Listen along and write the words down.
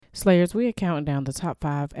Slayers, we are counting down the top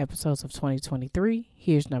 5 episodes of 2023.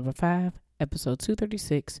 Here's number 5, episode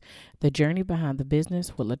 236, The Journey Behind the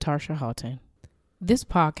Business with Latarsha Haughton. This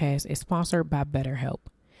podcast is sponsored by BetterHelp.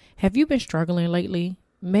 Have you been struggling lately?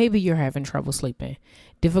 Maybe you're having trouble sleeping,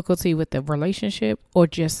 difficulty with the relationship, or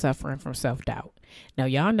just suffering from self-doubt. Now,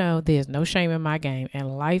 y'all know there's no shame in my game,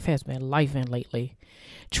 and life has been lifing lately.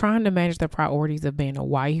 Trying to manage the priorities of being a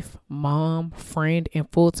wife, mom, friend, and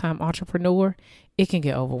full-time entrepreneur, it can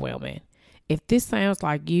get overwhelming. If this sounds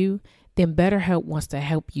like you, then BetterHelp wants to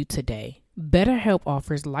help you today. BetterHelp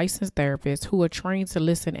offers licensed therapists who are trained to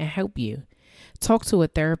listen and help you. Talk to a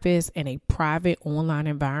therapist in a private online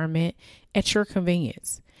environment at your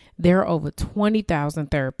convenience. There are over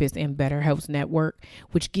 20,000 therapists in BetterHelp's network,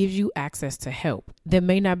 which gives you access to help that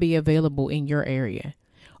may not be available in your area.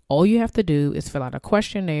 All you have to do is fill out a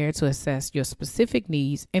questionnaire to assess your specific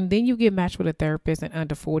needs, and then you get matched with a therapist in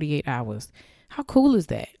under 48 hours. How cool is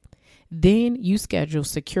that? Then you schedule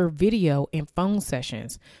secure video and phone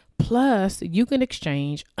sessions. Plus, you can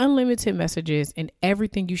exchange unlimited messages, and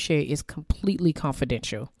everything you share is completely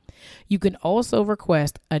confidential. You can also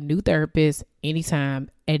request a new therapist anytime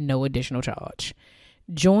at no additional charge.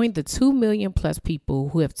 Join the 2 million plus people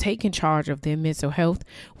who have taken charge of their mental health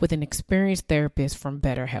with an experienced therapist from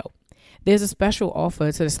BetterHelp. There's a special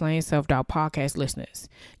offer to the Slaying Self-Doubt podcast listeners.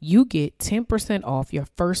 You get 10% off your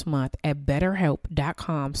first month at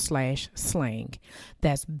betterhelp.com/slang.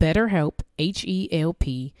 That's BetterHelp,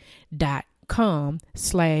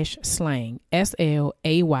 HELP.com/slang,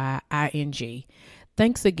 SLAYING.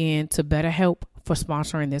 Thanks again to BetterHelp for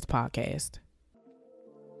sponsoring this podcast.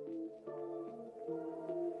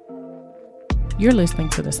 You're listening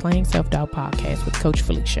to the Slaying Self-Doubt podcast with Coach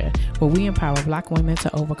Felicia, where we empower Black women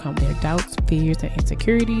to overcome their doubts, fears, and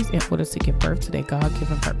insecurities in order to give birth to their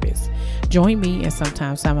God-given purpose. Join me and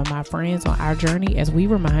sometimes some of my friends on our journey as we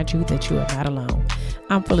remind you that you are not alone.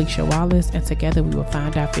 I'm Felicia Wallace, and together we will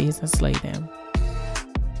find our fears and slay them.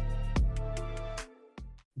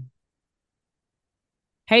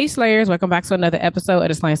 Hey Slayers, welcome back to another episode of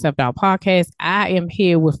the Slaying Self-Doubt podcast. I am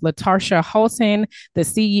here with Latarsha Haughton, the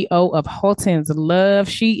CEO of Haughton's Love.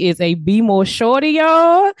 She is a Be More shorty,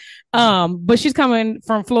 y'all. But she's coming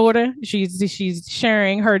from Florida. She's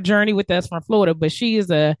sharing her journey with us from Florida, but she is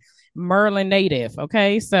a Maryland native.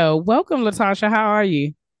 Okay, so welcome, Latarsha. How are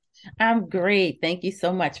you? I'm great. Thank you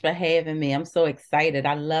so much for having me. I'm so excited.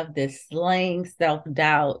 I love this slaying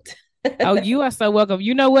self-doubt. Oh, you are so welcome.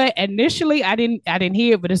 You know what? Initially, I didn't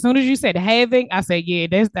hear it, but as soon as you said having, I said, yeah,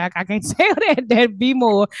 that's I can tell that Be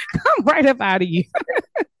More come right up out of you.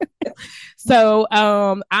 So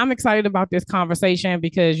I'm excited about this conversation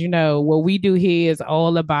because, you know, what we do here is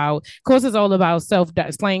all about, of course, it's all about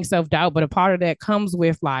slaying self-doubt, but a part of that comes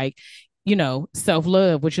with like, you know,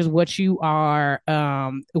 self-love, which is what you are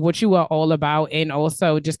all about. And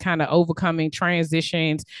also just kind of overcoming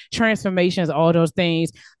transitions, transformations, all those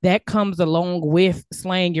things that comes along with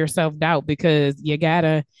slaying your self-doubt, because you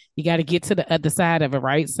gotta get to the other side of it,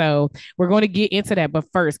 right? So we're going to get into that. But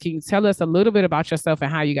first, can you tell us a little bit about yourself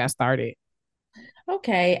and how you got started?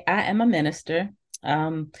 Okay, I am a minister.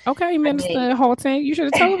 Okay, Minister Haughton, you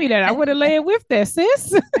should have told me that. I would have led with that,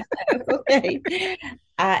 sis. Okay.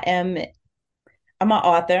 I'm an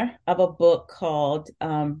author of a book called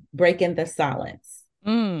Breaking the Silence.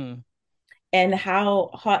 And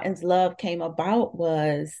how Haughton's Love came about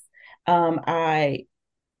was I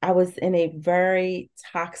was in a very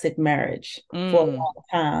toxic marriage for a long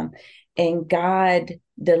time, and God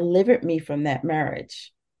delivered me from that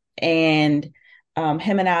marriage. And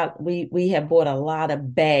him and I, we have brought a lot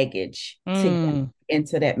of baggage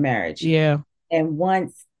into that marriage. Yeah. And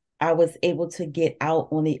once I was able to get out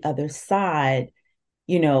on the other side,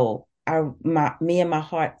 you know, me and my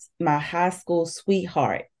high school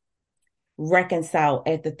sweetheart reconciled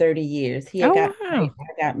after 30 years. I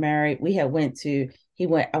got married. I went to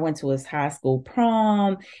his high school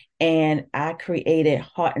prom, and I created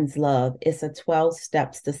Haughton's Love. It's a 12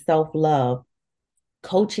 steps to self-love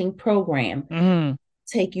coaching program.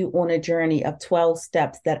 Take you on a journey of 12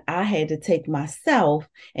 steps that I had to take myself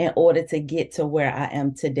in order to get to where I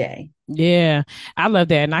am today. Yeah, I love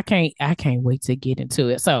that. And I can't wait to get into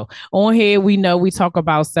it. So on here, we know we talk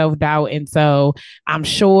about self-doubt. And so I'm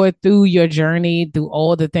sure through your journey, through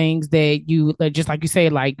all the things that you, just like you say,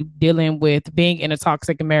 like dealing with being in a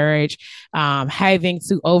toxic marriage, having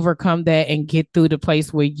to overcome that and get through the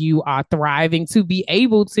place where you are thriving to be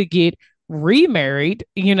able to get remarried,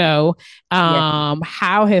 you know,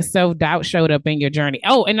 how has self-doubt showed up in your journey?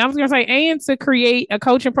 Oh, and I was gonna say, and to create a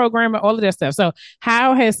coaching program and all of that stuff. So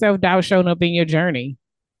how has self-doubt shown up in your journey?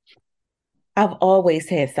 I've always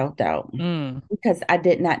had self-doubt Mm. because I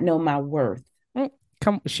did not know my worth. Mm.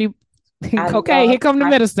 Come, she. I Okay, here lost come the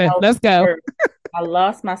my minister. Let's go. self-worth. I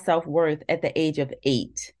lost my self-worth at the age of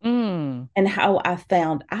 8. Mm. And how I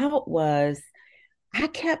found out was I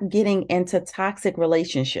kept getting into toxic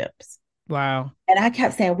relationships. Wow. And I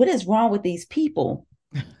kept saying, what is wrong with these people?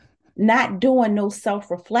 Not doing no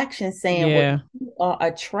self-reflection, saying, well, Yeah. you are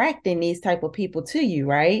attracting these type of people to you,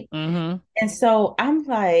 right? Mm-hmm. And so I'm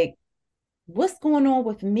like, what's going on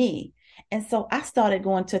with me? And so I started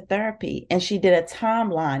going to therapy, and she did a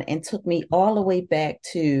timeline and took me all the way back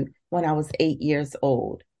to when I was 8 years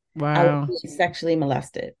old. I was Wow. being sexually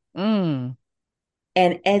molested. Mm.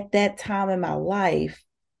 And at that time in my life,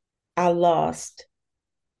 I lost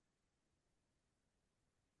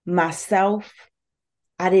myself.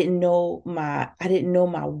 I didn't know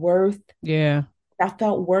my worth. Yeah. I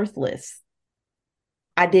felt worthless.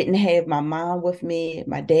 I didn't have my mom with me.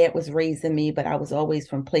 My dad was raising me, but I was always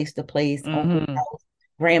from place to place, uncle's Mm-hmm. house,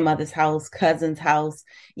 grandmother's house, cousin's house,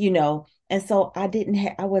 you know. And so I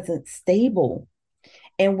wasn't stable.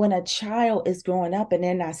 And when a child is growing up and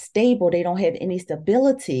they're not stable, they don't have any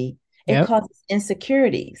stability, it Yep. causes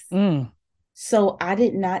insecurities. Mm. So I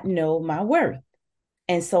did not know my worth.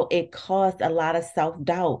 And so it caused a lot of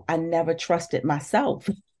self-doubt. I never trusted myself.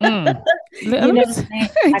 Mm. You Let know me what I'm saying?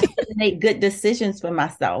 I couldn't make good decisions for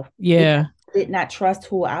myself because yeah. I did not trust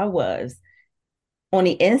who I was on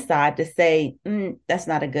the inside to say, that's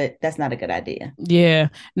not a good idea. Yeah.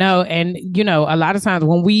 No, and a lot of times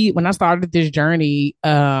when I started this journey,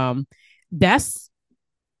 that's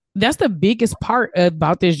that's the biggest part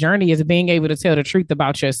about this journey is being able to tell the truth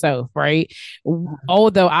about yourself, right?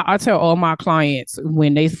 Although I tell all my clients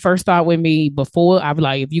when they first start with me, before I'm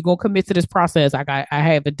like, if you're gonna commit to this process, I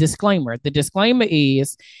have a disclaimer. The disclaimer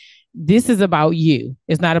is this is about you.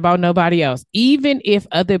 It's not about nobody else. Even if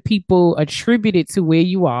other people attribute it to where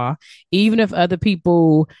you are, even if other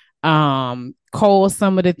people cause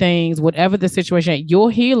some of the things, whatever the situation, your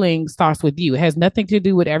healing starts with you. It has nothing to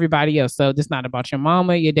do with everybody else. So this not about your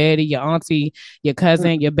mama, your daddy, your auntie, your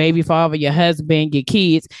cousin, your baby father, your husband, your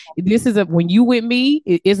kids. This is when you with me,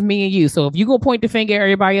 it's me and you. So if you go point the finger at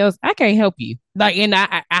everybody else, I can't help you. Like, and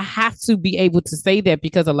I have to be able to say that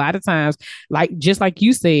because a lot of times, like just like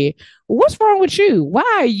you said, what's wrong with you?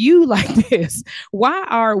 Why are you like this? Why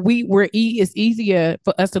are it's easier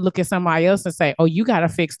for us to look at somebody else and say, oh, you got to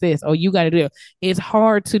fix this. Oh, you got to do it. It's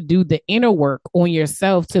hard to do the inner work on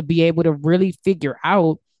yourself to be able to really figure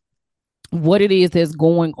out what it is that's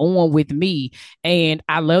going on with me. And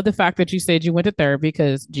I love the fact that you said you went to therapy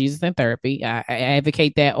because Jesus in therapy. I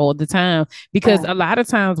advocate that all the time because Right. a lot of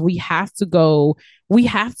times we have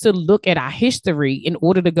to look at our history in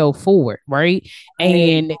order to go forward, right? Right.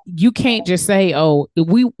 And you can't just say, oh,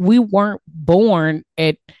 we weren't born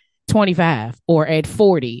at 25 or at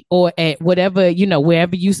 40 or at whatever,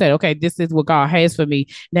 wherever you said, okay, this is what God has for me.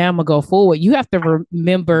 Now I'm gonna go forward. You have to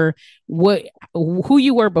remember what who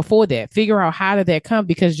you were before that. Figure out how did that come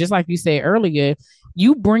because just like you said earlier,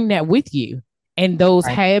 you bring that with you. And those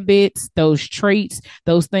Right. habits, those traits,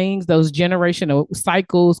 those things, those generational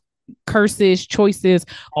cycles, curses, choices,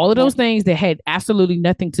 all of those things that had absolutely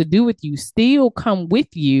nothing to do with you still come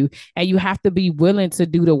with you. And you have to be willing to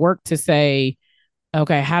do the work to say,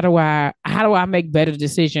 okay, how do I make better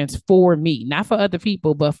decisions for me, not for other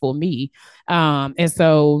people, but for me. And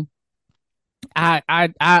so I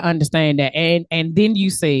understand that. And then you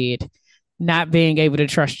said not being able to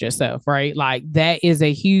trust yourself, right? Like that is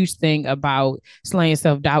a huge thing about slaying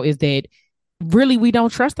self-doubt is that really we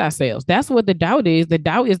don't trust ourselves. That's what the doubt is. The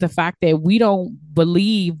doubt is the fact that we don't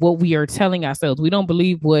believe what we are telling ourselves. We don't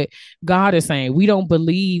believe what God is saying. We don't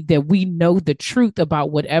believe that we know the truth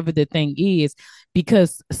about whatever the thing is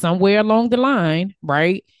because somewhere along the line,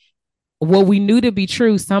 right? What we knew to be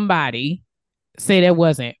true, somebody say that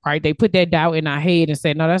wasn't right. They put that doubt in our head and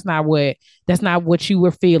said, no, that's not what you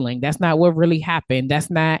were feeling. That's not what really happened. That's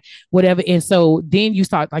not whatever. And so then you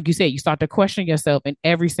start, like you said, you start to question yourself in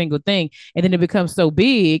every single thing. And then it becomes so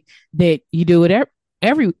big that you do it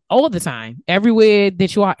all the time, everywhere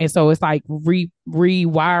that you are. And so it's like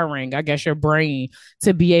rewiring, I guess, your brain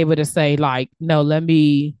to be able to say, like, no, let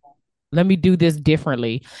me do this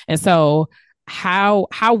differently. And so how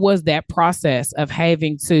was that process of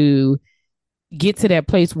having to get to that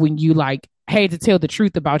place when you like had to tell the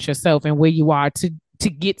truth about yourself and where you are to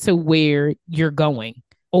get to where you're going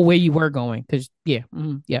or where you were going? Because yeah,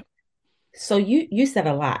 So you said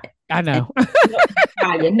a lot. I And know. you're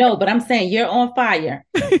on fire. No, but I'm saying you're on fire.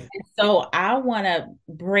 And so I want to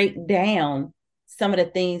break down some of the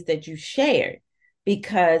things that you shared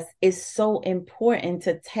because it's so important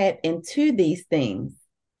to tap into these things.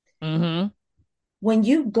 Mm-hmm. when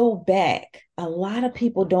you go back, a lot of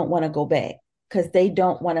people don't want to go back because they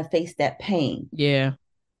don't want to face that pain. Yeah.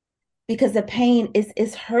 Because the pain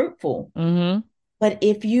is hurtful. Mm-hmm. But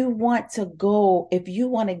if you want to go, if you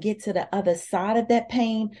want to get to the other side of that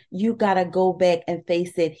pain, you got to go back and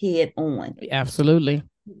face it head on. Absolutely.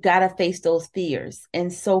 You got to face those fears.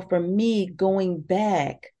 And so for me, going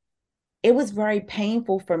back, it was very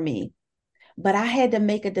painful for me. But I had to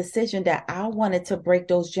make a decision that I wanted to break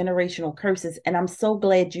those generational curses. And I'm so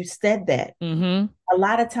glad you said that. Mm-hmm. A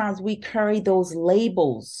lot of times we carry those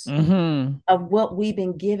labels Mm-hmm. of what we've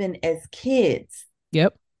been given as kids.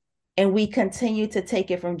 Yep. And we continue to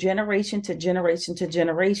take it from generation to generation to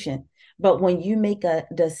generation. But when you make a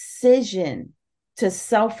decision to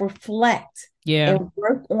self reflect Yeah. and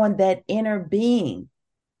work on that inner being,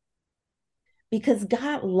 because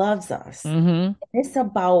God loves us. Mm-hmm. It's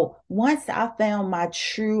about once I found my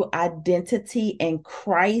true identity in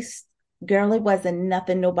Christ, girl, it wasn't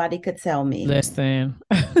nothing nobody could tell me. Listen.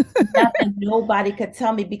 Nothing nobody could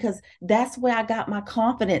tell me because that's where I got my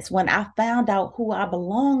confidence when I found out who I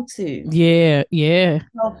belonged to. Yeah. Yeah.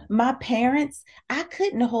 So my parents, I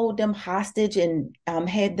couldn't hold them hostage and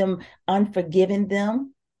had them unforgiving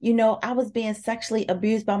them. I was being sexually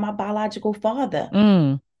abused by my biological father.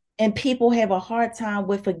 Mm. And people have a hard time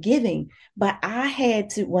with forgiving. But I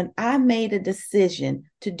had to, when I made a decision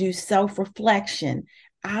to do self reflection,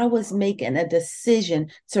 I was making a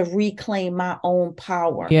decision to reclaim my own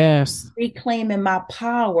power. Yes. Reclaiming my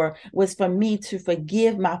power was for me to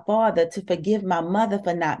forgive my father, to forgive my mother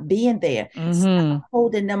for not being there, Mm-hmm. stop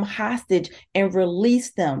holding them hostage and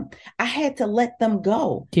release them. I had to let them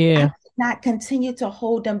go. I Yeah. could not continue to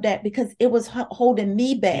hold them back because it was holding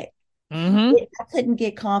me back. Mm-hmm. I couldn't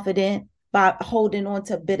get confident by holding on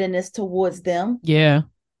to bitterness towards them. Yeah.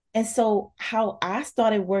 And so, how I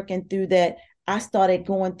started working through that, I started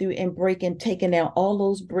going through and breaking, taking down all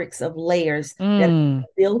those bricks of layers that I Mm.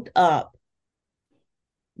 built up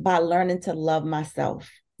by learning to love myself.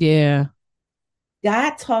 Yeah.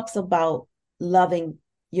 God talks about loving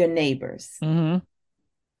your neighbors. Mm-hmm.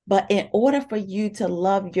 But in order for you to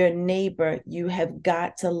love your neighbor, you have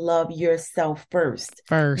got to love yourself first. You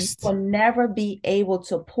First. will never be able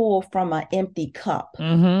to pour from an empty cup.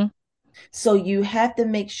 Mm-hmm. So you have to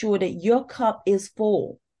make sure that your cup is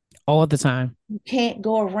full. All the time. You can't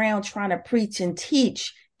go around trying to preach and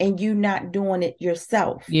teach and you not doing it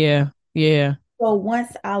yourself. Yeah. Yeah. So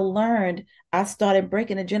once I learned, I started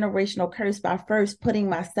breaking a generational curse by first putting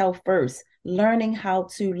myself first, learning how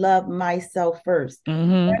to love myself first,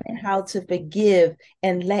 Mm-hmm. learning how to forgive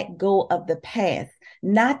and let go of the past.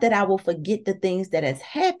 Not that I will forget the things that has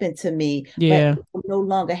happened to me, but Yeah. it will no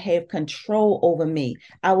longer have control over me.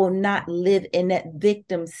 I will not live in that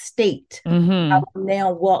victim state. I Mm-hmm. will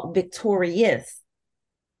now walk victorious,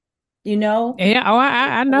 you know, Yeah. Oh,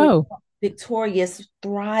 I know. victorious,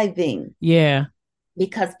 thriving, Yeah.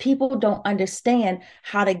 because people don't understand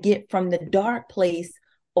how to get from the dark place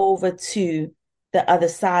over to the other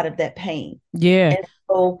side of that pain. Yeah. And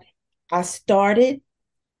so I started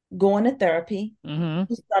going to therapy. Mm-hmm.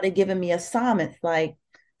 He started giving me assignments like,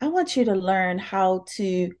 I want you to learn how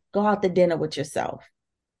to go out to dinner with yourself.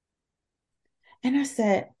 And I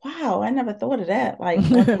said, wow, I never thought of that. Like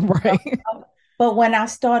going to Right. myself. But when I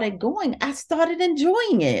started going, I started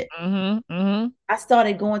enjoying it. Mm-hmm. Mm-hmm. I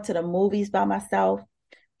started going to the movies by myself.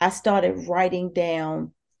 I started writing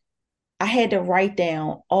down. I had to write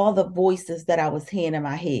down all the voices that I was hearing in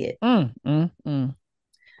my head. Mm, mm, mm,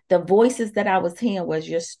 The voices that I was hearing was,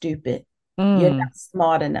 you're stupid. You're mm, not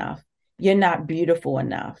smart enough. You're not beautiful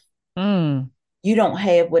enough. mm, You don't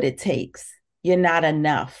have what it takes. You're not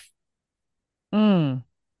enough. mm.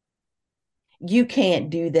 You can't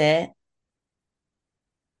do that.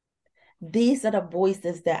 These are the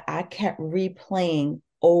voices that I kept replaying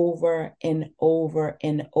over and over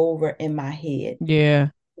and over in my head. Yeah.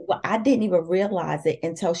 Well, I didn't even realize it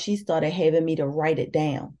until she started having me to write it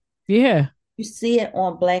down. Yeah. You see it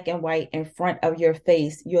on black and white in front of your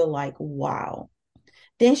face. You're like, wow.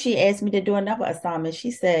 Then she asked me to do another assignment.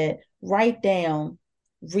 She said, write down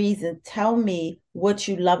reason. Tell me what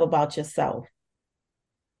you love about yourself.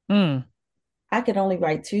 Mm, I could only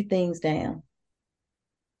write two things down.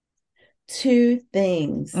 Two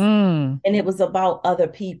things. mm. And it was about other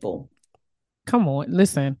people. Come on.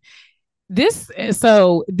 Listen.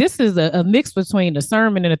 So this is a mix between a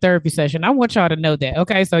sermon and a therapy session. I want y'all to know that.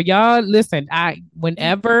 Okay. So y'all listen,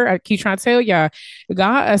 whenever I keep trying to tell y'all,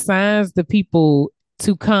 God assigns the people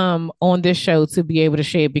to come on this show to be able to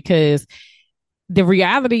share because the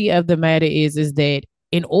reality of the matter is that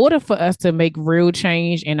in order for us to make real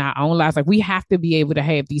change in our own lives, like we have to be able to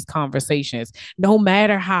have these conversations, no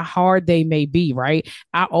matter how hard they may be, right?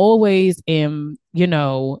 I always am,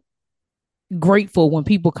 grateful when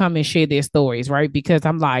people come and share their stories, right? Because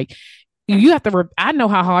I'm like, you have to, I know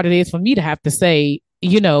how hard it is for me to have to say,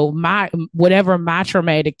 my whatever my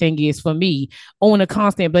traumatic thing is for me on a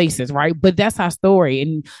constant basis, right? But that's our story.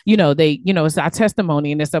 And, it's our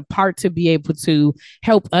testimony, and it's a part to be able to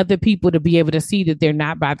help other people to be able to see that they're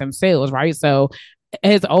not by themselves, right? So,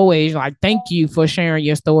 as always, like, thank you for sharing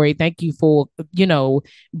your story. Thank you for,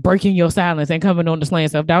 breaking your silence and coming on the Slaying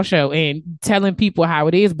Self Doubt show and telling people how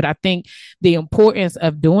it is. But I think the importance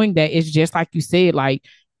of doing that is just like you said, like,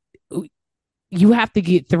 you have to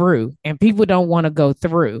get through, and people don't want to go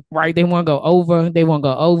through, right? They want to go over, they want to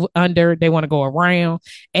go over, under, they want to go around.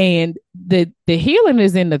 And the healing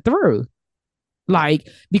is in the through. Like,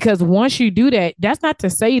 because once you do that, that's not to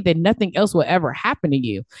say that nothing else will ever happen to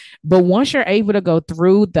you. But once you're able to go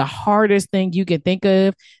through the hardest thing you can think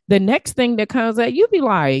of, the next thing that comes up, you'll be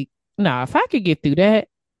like, nah, if I could get through that,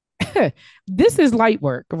 this is light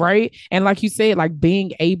work, right? And like you said, like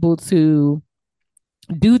being able to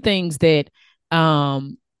do things that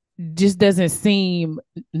just doesn't seem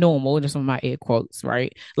normal. Just on my air quotes,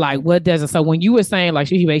 right? Like, what doesn't? So when you were saying, like,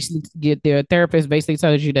 she basically get their therapist basically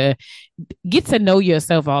told you to get to know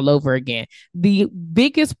yourself all over again. The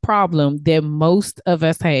biggest problem that most of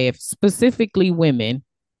us have, specifically women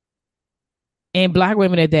and Black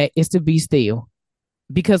women at that, is to be still,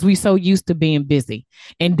 because we so used to being busy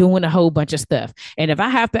and doing a whole bunch of stuff. And if I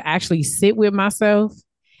have to actually sit with myself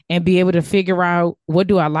and be able to figure out, what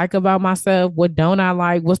do I like about myself, what don't I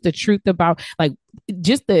like, what's the truth about, like,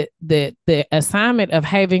 just the assignment of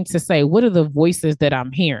having to say, what are the voices that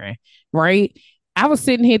I'm hearing, right? I was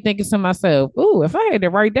sitting here thinking to myself, oh, if I had to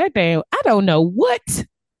write that down, I don't know what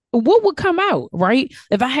would come out, right?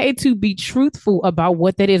 If I had to be truthful about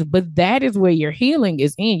what that is. But that is where your healing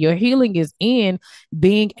is in. Your healing is in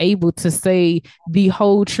being able to say the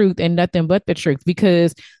whole truth and nothing but the truth,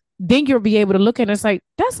 because then you'll be able to look at it and say,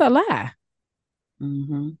 that's a lie.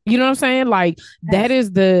 Mm-hmm. You know what I'm saying? Like, that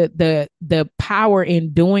is the power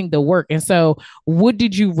in doing the work. And so, what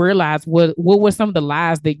did you realize? What were some of the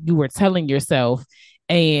lies that you were telling yourself?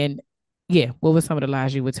 And yeah, what were some of the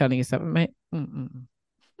lies you were telling yourself? Man,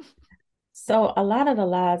 So a lot of the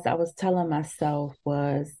lies I was telling myself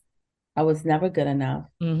was I was never good enough.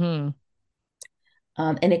 mm-hmm.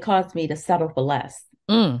 And it caused me to settle for less.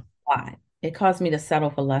 Mm. Why? It caused me to settle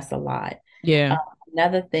for less a lot. Yeah. Um,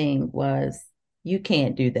 Another thing was, you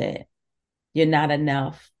can't do that. You're not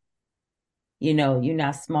enough. You're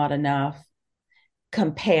not smart enough.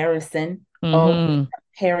 Comparison, always Mm-hmm.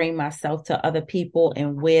 comparing myself to other people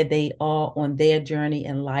and where they are on their journey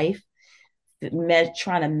in life,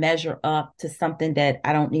 trying to measure up to something that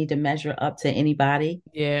I don't need to measure up to anybody,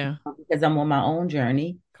 Yeah. because I'm on my own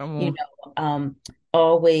journey. Come You on. know,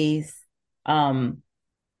 always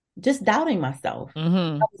just doubting myself.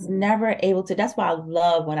 Mm-hmm. I was never able to. That's why I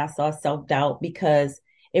love when I saw self-doubt, because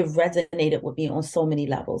it resonated with me on so many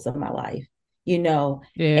levels of my life, you know,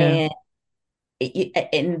 Yeah. and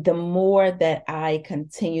and the more that I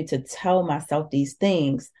continue to tell myself these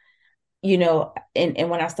things, and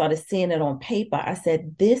when I started seeing it on paper, I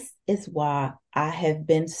said, this is why I have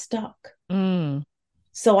been stuck. Mm.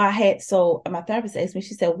 So my therapist asked me,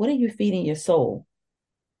 she said, what are you feeding your soul?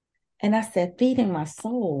 And I said, feeding my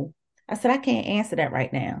soul. I said, I can't answer that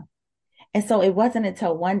right now. And so it wasn't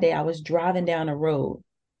until one day I was driving down the road.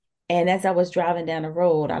 And as I was driving down the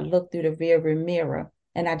road, I looked through the rearview mirror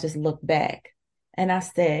and I just looked back. And I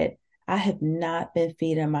said, I have not been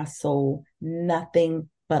feeding my soul nothing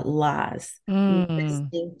but lies, Mm.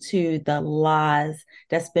 listening to the lies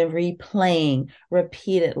that's been replaying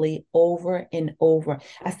repeatedly over and over.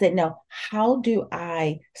 I said, now, how do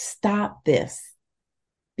I stop this?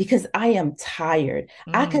 Because I am tired.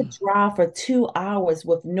 I could Mm. drive for 2 hours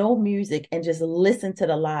with no music and just listen to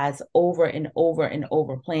the lies over and over and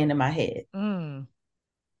over playing in my head. Mm.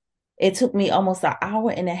 It took me almost an hour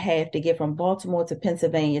and a half to get from Baltimore to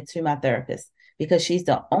Pennsylvania to my therapist, because she's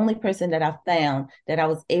the only person that I found that I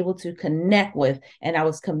was able to connect with and I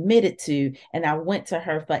was committed to. And I went to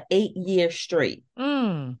her for 8 years straight.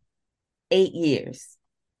 Mm. 8 years.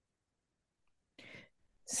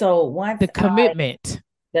 So The commitment.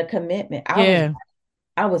 the commitment, Yeah.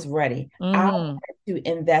 I was ready. I Mm-hmm. had to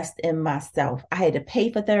invest in myself. I had to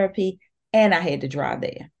pay for therapy and I had to drive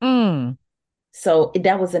there. Mm. So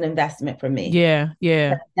that was an investment for me. Yeah.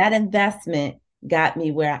 Yeah. That investment got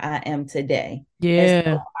me where I am today. And so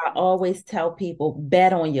Yeah. I always tell people,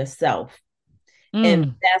 bet on yourself, Mm.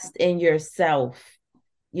 invest in yourself,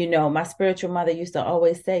 My spiritual mother used to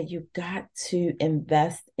always say, you got to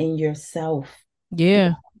invest in yourself. You got Yeah.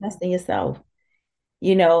 to invest in yourself,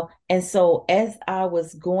 And so as I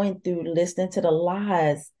was going through listening to the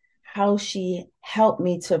lies, how she helped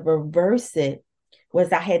me to reverse it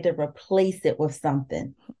was I had to replace it with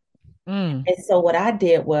something. Mm. And so what I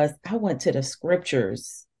did was I went to the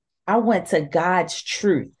scriptures. I went to God's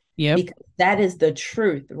truth Yep. because that is the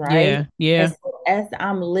truth, right? Yeah. And Yeah. so as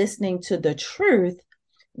I'm listening to the truth,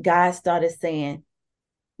 God started saying,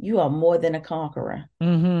 you are more than a conqueror.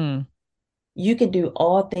 Mm-hmm. You can do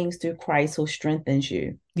all things through Christ who strengthens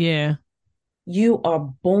you. Yeah. You are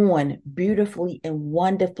born beautifully and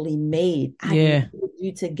wonderfully made. I knit Yeah.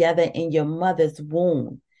 you together in your mother's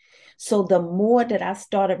womb. So the more that I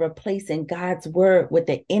started replacing God's word with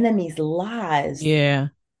the enemy's lies, Yeah.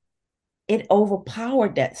 it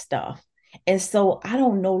overpowered that stuff. And so I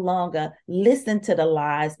don't no longer listen to the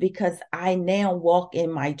lies because I now walk in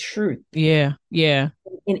my truth. Yeah. Yeah.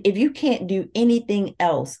 And if you can't do anything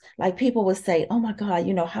else, like people would say, oh my God,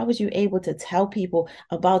 how was you able to tell people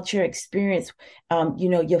about your experience,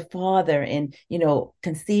 your father and,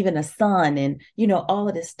 conceiving a son and, all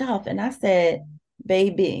of this stuff. And I said,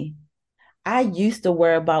 baby, I used to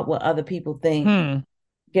worry about what other people think. Hmm.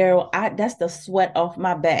 Girl, that's the sweat off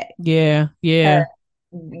my back. Yeah. Yeah.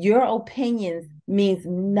 Your opinions means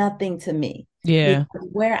nothing to me Yeah. because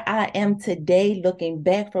where I am today, looking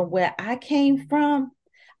back from where I came from,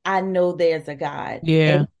 I know there's a God and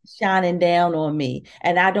Yeah. shining down on me.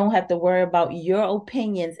 And I don't have to worry about your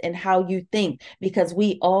opinions and how you think because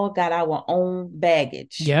we all got our own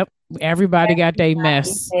baggage. Yep. Everybody got their Everybody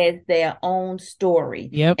mess. has their own story.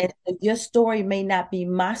 Yep. And so your story may not be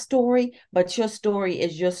my story, but your story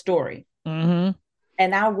is your story. Mm-hmm.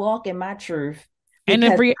 And I walk in my truth And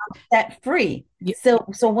because every I'm set free. So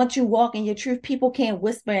once you walk in your truth, people can't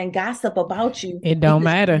whisper and gossip about you it don't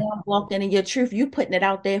because you matter. now walking in your truth. You putting it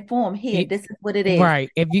out there for them. Here, It, this is what it is. right.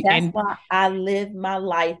 If you That's and why I live my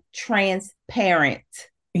life transparent.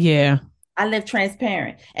 yeah. I live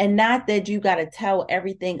transparent. And not that you got to tell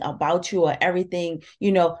everything about you or everything,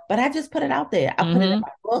 but I just put it out there. I put it in Mm-hmm. my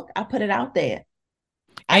book. I put it out there.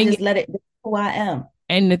 I And just let it be who I am.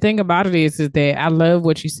 and the thing about it is that I love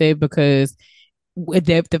what you said because with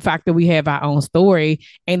the fact that we have our own story,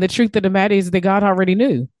 and the truth of the matter is that God already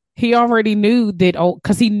knew. He already knew that, oh,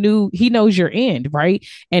 because he knows your end, right?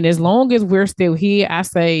 And as long as we're still here, I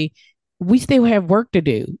say we still have work to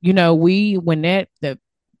do. When the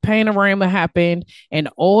panorama happened and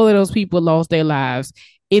all of those people lost their lives,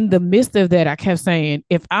 in the midst of that, I kept saying,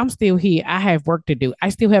 if I'm still here, I have work to do. I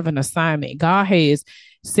still have an assignment. God has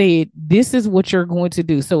said, this is what you're going to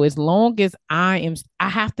do. So as long as I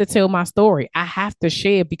have to tell my story. I have to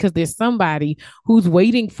share because there's somebody who's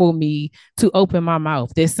waiting for me to open my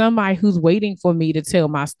mouth. There's somebody who's waiting for me to tell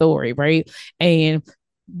my story, right? And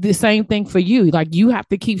the same thing for you. Like you have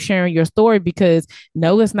to keep sharing your story because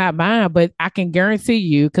no, it's not mine, but I can guarantee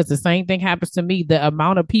you, because the same thing happens to me, the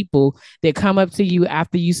amount of people that come up to you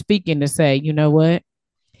after you speaking to say, you know what?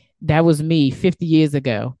 That was me 50 years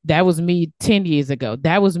ago. That was me 10 years ago.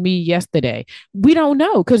 That was me yesterday. We don't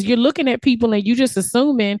know because you're looking at people and you just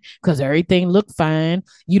assuming because everything looked fine.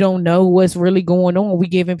 You don't know what's really going on. We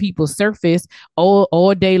giving people surface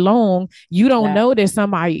all day long. You don't Yeah. know that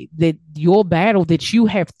somebody that your battle that you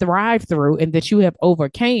have thrived through and that you have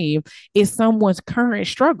overcame is someone's current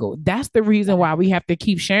struggle. That's the reason why we have to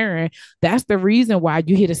keep sharing. That's the reason why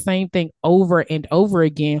you hear the same thing over and over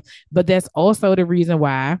again. But that's also the reason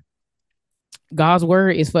why God's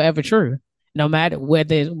word is forever true. No matter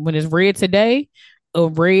whether when it's read today or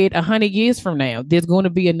read 100 years from now, there's going to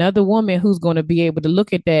be another woman who's going to be able to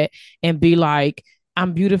look at that and be like,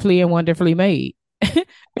 I'm beautifully and wonderfully made.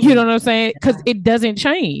 You know what I'm saying? Because it doesn't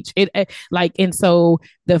change. And so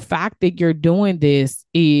the fact that you're doing this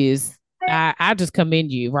is I just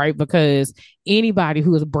commend you, right? Because anybody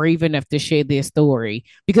who is brave enough to share their story,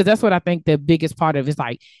 because that's what I think the biggest part of it is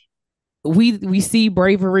like we see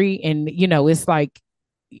bravery and it's like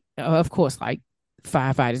of course like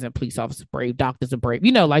firefighters and police officers brave, doctors are brave,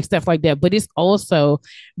 like stuff like that, but it's also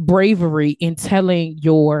bravery in telling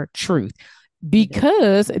your truth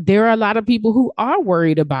because there are a lot of people who are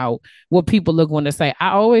worried about what people are going to say. I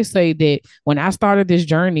always say that when I started this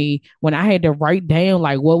journey, when I had to write down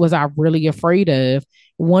like what was I really afraid of,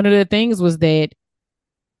 one of the things was that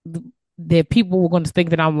people were going to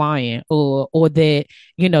think that I'm lying, or that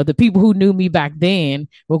the people who knew me back then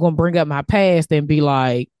were going to bring up my past and be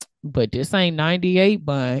like, but this ain't 98,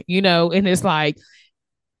 but and it's like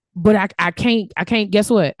but I can't guess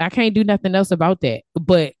what? I can't do nothing else about that.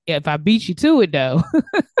 But if I beat you to it though,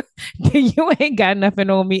 then you ain't got nothing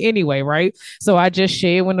on me anyway, right? So I just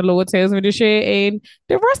share when the Lord tells me to share, and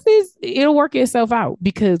the rest is it'll work itself out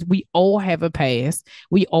because we all have a past,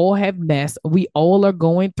 we all have mess, we all are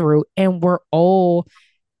going through, and we're all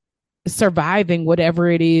surviving whatever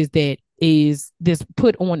it is that is this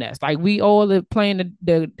put on us. Like we all are playing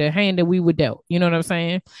the hand that we were dealt. You know what I'm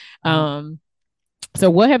saying? Right. Um, so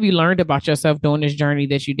what have you learned about yourself during this journey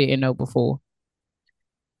that you didn't know before?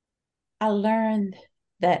 I learned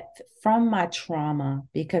that from my trauma,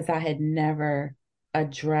 because I had never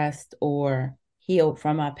addressed or healed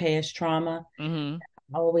from my past trauma, Mm-hmm.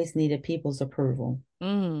 I always needed people's approval.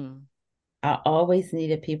 Mm. I always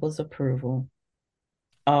needed people's approval,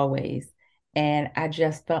 always. And I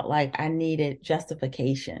just felt like I needed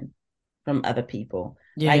justification from other people.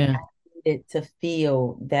 Like Yeah. I needed to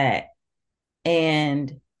feel that.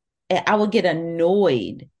 And I would get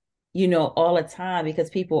annoyed, all the time because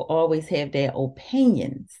people always have their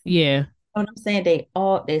opinions. Yeah. You know what I'm saying?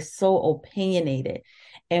 They're so opinionated.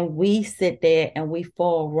 And we sit there and we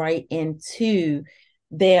fall right into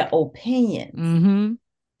their opinions. Mm-hmm.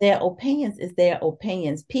 Their opinions is their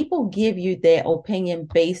opinions. People give you their opinion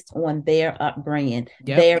based on their upbringing,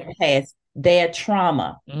 Yep. their past, their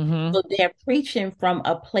trauma. Mm-hmm. So they're preaching from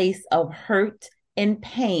a place of hurt and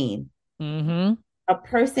pain. Mm-hmm. A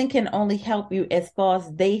person can only help you as far as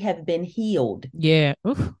they have been healed. Yeah.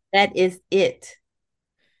 Oof. That is it.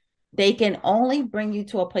 They can only bring you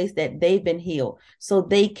to a place that they've been healed. So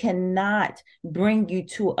they cannot bring you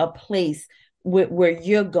to a place where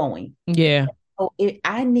you're going. Yeah. So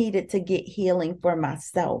I needed to get healing for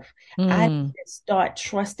myself. I need Mm. to start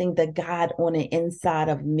trusting the God on the inside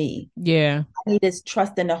of me. Yeah. I need to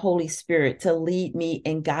trust in the Holy Spirit to lead me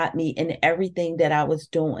and guide me in everything that I was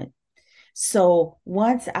doing. So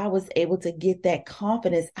once I was able to get that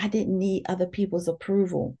confidence, I didn't need other people's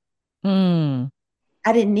approval. Mm.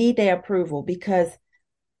 I didn't need their approval because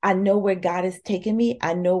I know where God is taking me.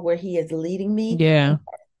 I know where He is leading me. Yeah. And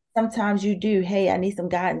sometimes you do, hey, I need some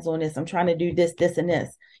guidance on this. I'm trying to do this, this, and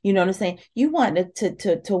this. You know what I'm saying? You want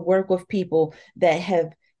to work with people that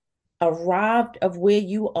have arrived of where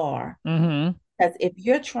you are. Mm-hmm. Because if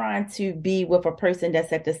you're trying to be with a person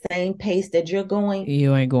that's at the same pace that you're going,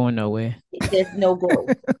 You ain't going nowhere. there's no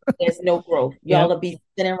growth. There's no growth. Y'all Yep. will be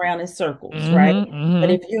spinning around in circles, right? Mm-hmm. But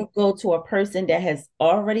Mm-hmm. if you go to a person that has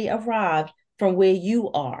already arrived from where you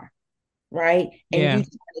are, right? And you Yeah. try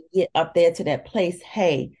to get up there to that place,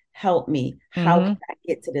 hey, help me. How Mm-hmm. can I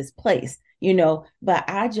get to this place? But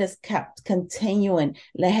I just kept continuing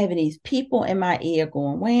like having these people in my ear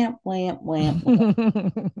going wham, wham, wham,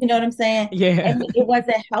 wham. You know what I'm saying? Yeah. And it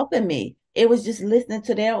wasn't helping me. It was just listening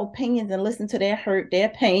to their opinions and listening to their hurt, their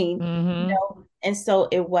pain, Mm-hmm. And so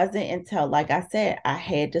it wasn't until, like I said, I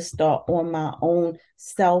had to start on my own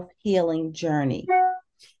self-healing journey.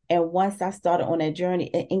 And once I started on that journey,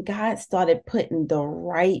 and God started putting the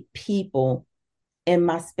right people in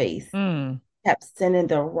my space, Mm. kept sending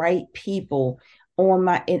the right people on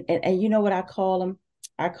and you know what I call them?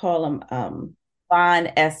 I call them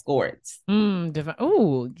divine escorts. Mm.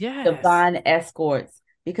 Oh, yes. Divine escorts,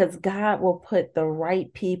 because God will put the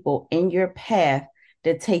right people in your path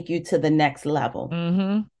to take you to the next level.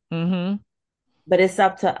 Mm-hmm. Mm-hmm. But it's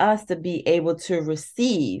up to us to be able to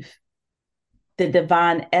receive the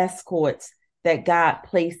divine escorts that God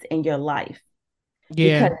placed in your life.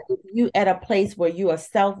 Yeah. Because if you at a place where you are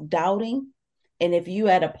self-doubting, and if you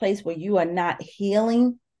at a place where you are not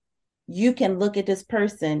healing, you can look at this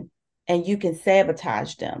person and you can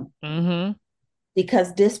sabotage them, Mm-hmm.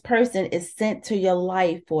 because this person is sent to your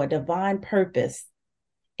life for a divine purpose.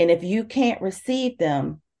 And if you can't receive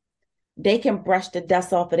them, they can brush the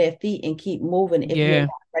dust off of their feet and keep moving if you're Yeah.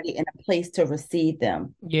 not ready in a place to receive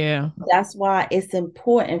them. Yeah. That's why it's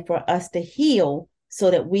important for us to heal so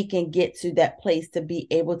that we can get to that place to be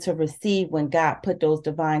able to receive when God put those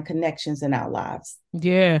divine connections in our lives.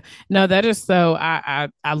 Yeah. No, that is so I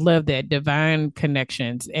love that divine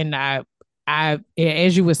connections. And I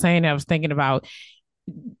as you were saying, I was thinking about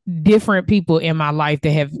different people in my life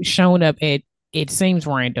that have shown up at it seems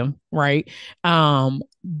random, right?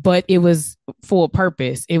 But it was for a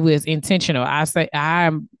purpose. It was intentional. I say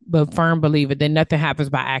I'm a firm believer that nothing happens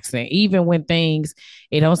by accident. Even when things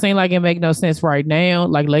it don't seem like it make no sense right now,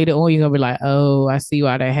 like later on you're gonna be like, oh, I see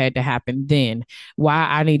why that had to happen then. Why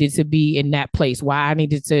I needed to be in that place, why I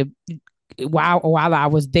needed to while I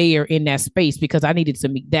was there in that space because I needed to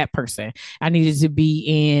meet that person. I needed to be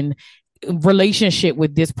in relationship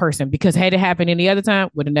with this person, because had it happened any other time,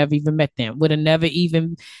 would have never even met them, would have never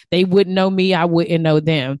even, they wouldn't know me, I wouldn't know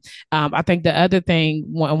them. I think the other thing,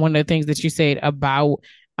 one of the things that you said about,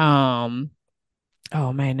 um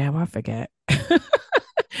oh man, now I forget.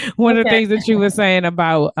 One of the Okay. things that you were saying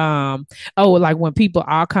about, oh, like when people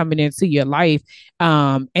are coming into your life,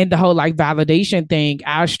 and the whole like validation thing,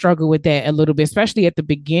 I struggle with that a little bit, especially at the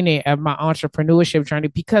beginning of my entrepreneurship journey,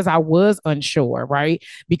 because I was unsure, right?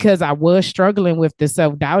 Because I was struggling with the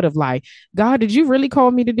self-doubt of like, God, did you really call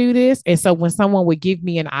me to do this? And so when someone would give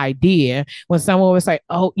me an idea, when someone would say,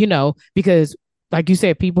 oh, because like you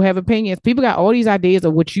said, people have opinions, people got all these ideas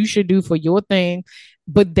of what you should do for your thing,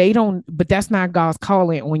 but they don't, but that's not God's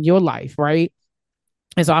calling on your life, right?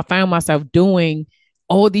 And so I found myself doing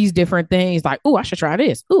all these different things, like, oh, I should try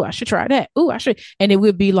this, oh, I should try that, oh, I should, and it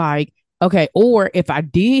would be like, okay. Or if I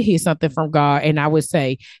did hear something from God and I would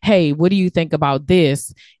say, hey, what do you think about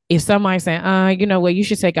this? If somebody saying, you know what, you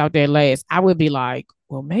should take out that last, I would be like,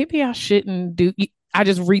 well, maybe I shouldn't do. I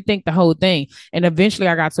just rethink the whole thing. And eventually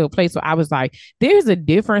I got to a place where I was like, there's a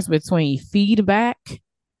difference between feedback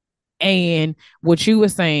and what you were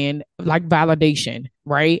saying, like validation,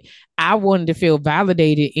 right? I wanted to feel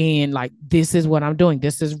validated in like, this is what I'm doing,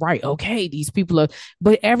 this is right, okay, these people are,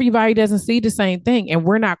 but everybody doesn't see the same thing, and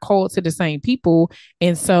we're not called to the same people.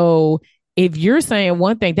 And so if you're saying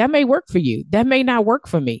one thing that may work for you, that may not work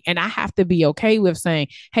for me, and I have to be okay with saying,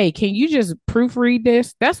 hey, can you just proofread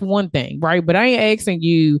this? That's one thing, right? But I ain't asking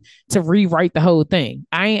you to rewrite the whole thing,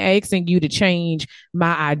 I ain't asking you to change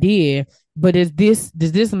my idea. But does this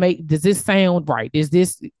sound right?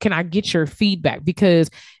 Can I get your feedback? Because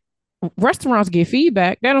restaurants get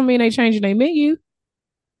feedback. That don't mean they changing their menu.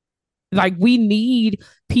 Like, we need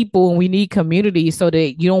people and we need community, so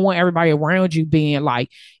that you don't want everybody around you being like,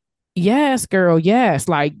 yes, girl, yes.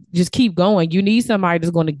 Like, just keep going. You need somebody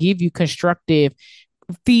that's going to give you constructive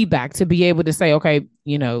feedback to be able to say, okay,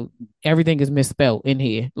 everything is misspelled in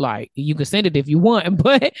here. Like, you can send it if you want,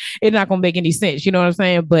 but it's not gonna make any sense. You know what I'm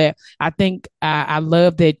saying? But I think I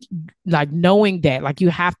love that, like, knowing that, like, you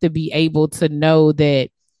have to be able to know that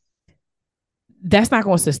that's not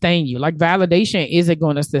going to sustain you. Like, validation isn't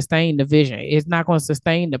going to sustain the vision. It's not going to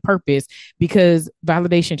sustain the purpose, because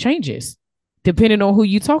validation changes depending on who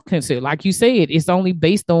you talking to. Like you said, it's only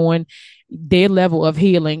based on their level of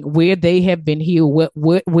healing, where they have been healed,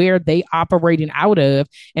 where they operating out of.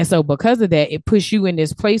 And so because of that, it puts you in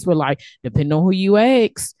this place where, like, depending on who you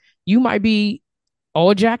ask, you might be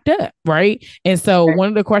all jacked up, right? And so one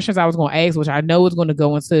of the questions I was going to ask, which I know is going to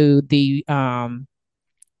go into the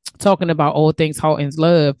talking about all things Haughton's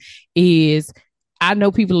love, is, I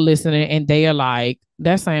know people are listening and they are like,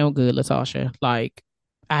 that sounds good, Latarsha. Like,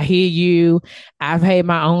 I hear you. I've had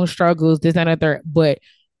my own struggles, this and that, but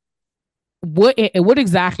what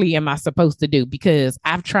exactly am I supposed to do? Because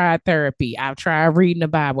I've tried therapy, I've tried reading the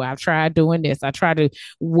Bible, I've tried doing this, I try to,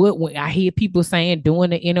 what I hear people saying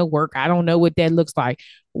doing the inner work, I don't know what that looks like.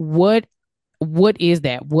 What is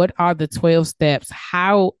that? What are the 12 steps?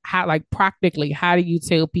 How like, practically, how do you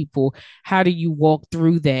tell people, how do you walk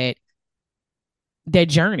through that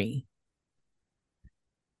journey?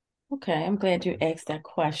 Okay, I'm glad you asked that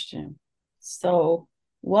question. So,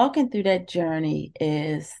 walking through that journey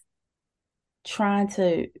is trying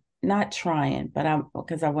to, not trying, but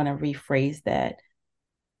because I want to rephrase that,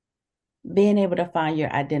 being able to find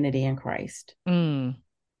your identity in Christ. Being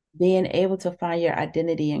able to find your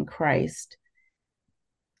identity in Christ.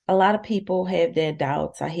 A lot of people have their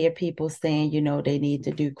doubts. I hear people saying, they need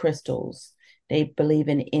to do crystals. They believe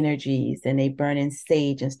in energies and they burn in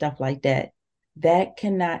sage and stuff like that. That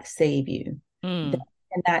cannot save you. That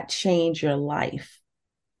cannot change your life.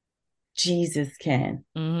 Jesus can.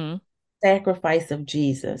 Mm-hmm. Sacrifice of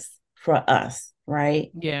Jesus for us, right?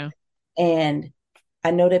 Yeah. And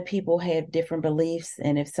I know that people have different beliefs.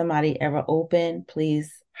 And if somebody ever open,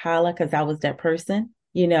 please holla, because I was that person,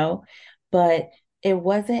 But it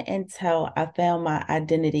wasn't until I found my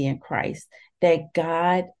identity in Christ that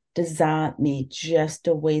God designed me just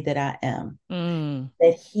the way that I am,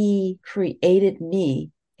 that He created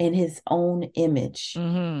me in His own image,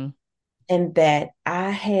 and that I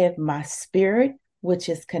have my spirit, which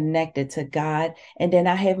is connected to God, and then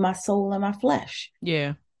I have my soul and my flesh.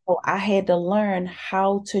 Yeah. So I had to learn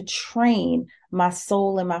how to train my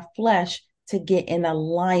soul and my flesh to get in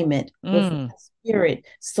alignment with my spirit,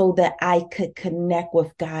 so that I could connect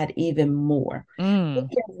with God even more. You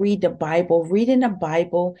can read the Bible. Reading the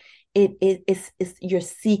Bible, it's you're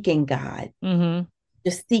seeking God. You're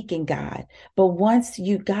seeking God. But God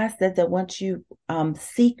said that once you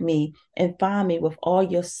seek me and find me with all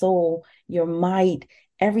your soul, your might,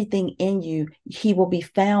 everything in you, he will be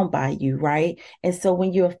found by you, right? And so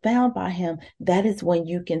when you're found by him, that is when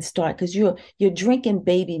you can start, because you're drinking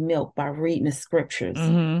baby milk by reading the scriptures,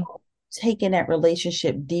 Mm-hmm. taking that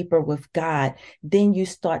relationship deeper with God. Then you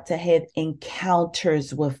start to have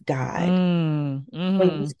encounters with God. When you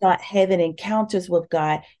Mm-hmm. start having encounters with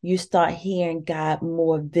God, you start hearing God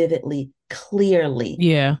more vividly, clearly.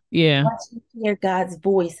 Yeah. Yeah. Once you hear God's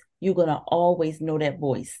voice, you're gonna always know that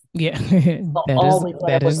voice. Yeah. You'll That is always know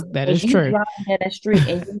that that voice. is that When is you true. driving down that street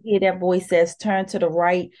and you hear that voice says turn to the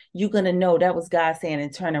right, you're gonna know that was God saying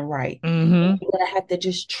and turning right. And Mm-hmm. you're gonna have to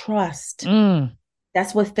just trust. Mm.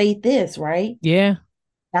 That's what faith is, right? Yeah.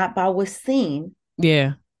 Not by what's seen,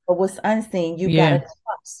 Yeah. but what's unseen. You gotta Yeah.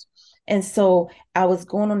 trust. And so I was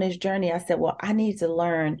going on this journey. I said, well, I need to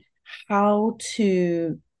learn how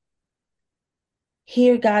to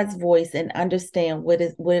hear God's voice and understand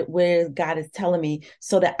where God is telling me,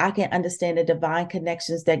 so that I can understand the divine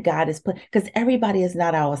connections that God has put, because everybody is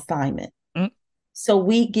not our assignment. Mm. So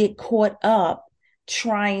we get caught up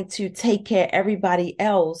trying to take care of everybody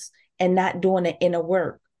else and not doing the inner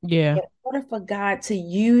work. Yeah. In order for God to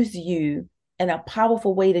use you in a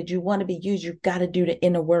powerful way that you want to be used, you got to do the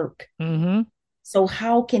inner work. Mm-hmm. So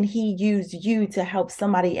how can he use you to help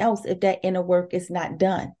somebody else if that inner work is not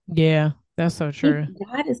done? Yeah. That's so true.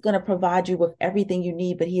 God is going to provide you with everything you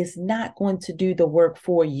need, but he is not going to do the work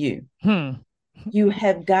for you. Hmm. You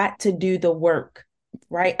have got to do the work,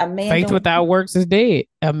 right? A man Faith don't without works is dead.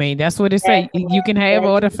 I mean, that's what it say. exactly, You can have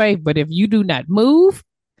all the exactly, faith, but if you do not move,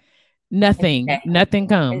 exactly. nothing And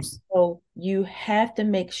comes. so you have to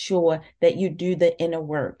make sure that you do the inner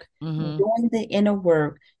work. Mm-hmm. Doing the inner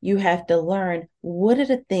work, you have to learn, what are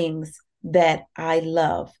the things that I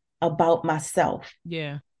love about myself?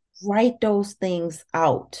 Yeah. Write those things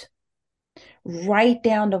out. Write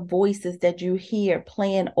down the voices that you hear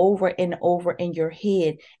playing over and over in your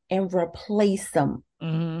head and replace them.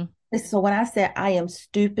 Mm-hmm. So when I said I am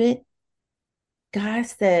stupid, God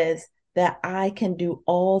says that I can do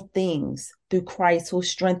all things through Christ who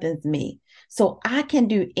strengthens me. So I can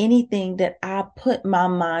do anything that I put my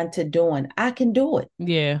mind to doing. I can do it.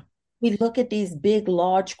 Yeah. We look at these big,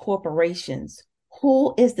 large corporations.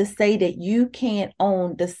 Who is to say that you can't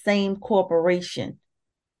own the same corporation?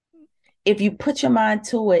 If you put your mind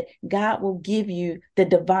to it, God will give you the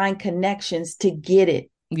divine connections to get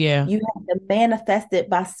it. Yeah. You have to manifest it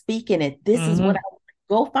by speaking it. This is what Mm-hmm. I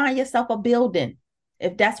go find yourself a building.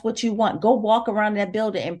 If that's what you want, go walk around that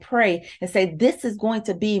building and pray and say, this is going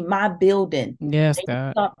to be my building. Yes, And you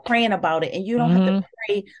God. start praying about it. And you don't have to Mm-hmm.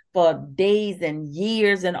 pray for days and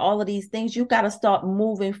years and all of these things. You got to start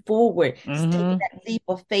moving forward, taking Mm-hmm. that leap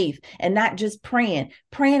of faith and not just praying.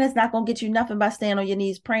 Praying is not going to get you nothing by staying on your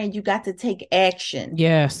knees praying. You got to take action.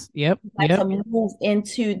 Yes. Yep. You got Yep. to move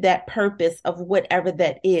into that purpose of whatever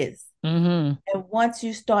that is. Mm-hmm. And once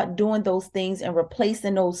you start doing those things and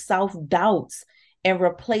replacing those self doubts and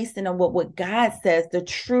replacing them with what God says, the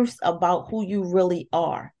truths about who you really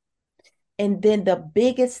are. And then the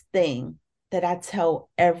biggest thing that I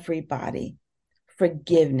tell everybody,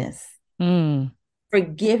 forgiveness. Mm.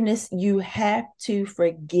 Forgiveness, you have to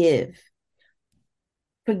forgive.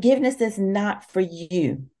 Forgiveness is not for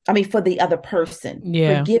you. I mean, for the other person.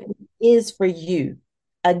 Yeah. Forgiveness is for you.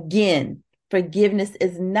 Again, forgiveness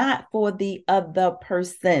is not for the other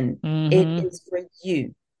person. It Mm-hmm. is for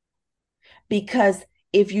you. Because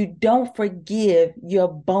if you don't forgive, your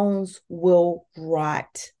bones will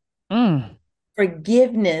rot. Mm.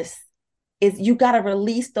 Forgiveness is, you got to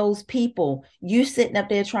release those people. You sitting up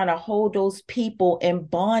there trying to hold those people in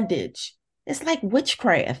bondage. It's like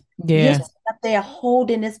witchcraft. You're Yeah. sitting up there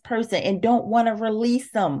holding this person and don't want to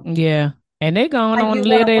release them. Yeah. And they going Like on you to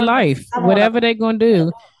want live to their put a life. spell on them. Whatever they gonna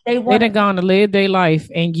do, They they want done to gone to live their life,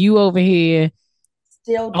 and you over here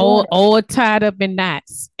still doing it. all tied up in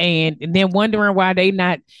knots, and then wondering why they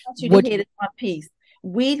not I want you to what. hear this one piece.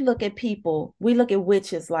 We look at people, we look at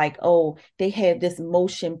witches like, oh, they have this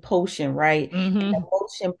motion potion, right? And the Mm-hmm.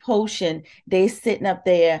 motion potion, they sitting up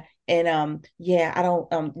there and yeah, I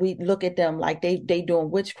don't we look at them like they doing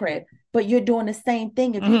witchcraft, but you're doing the same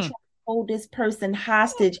thing if you're Mm-hmm. trying to hold this person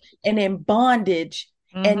hostage and in bondage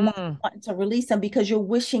and not Mm-hmm. wanting to release them because you're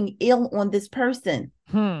wishing ill on this person.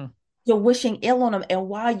 Hmm. You're wishing ill on them. And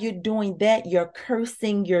while you're doing that, you're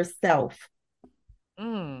cursing yourself.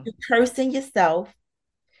 Mm. You're cursing yourself.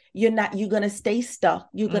 You're going to stay stuck.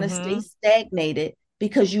 You're going to stay Mm-hmm. stagnated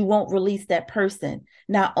because you won't release that person.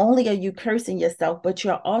 Not only are you cursing yourself, but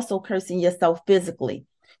you're also cursing yourself physically.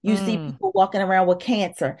 You see Mm. people walking around with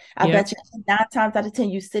cancer. I Yep. bet you 9 times out of 10,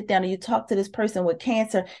 you sit down and you talk to this person with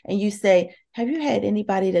cancer and you say, have you had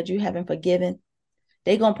anybody that you haven't forgiven?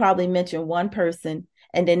 They're going to probably mention one person.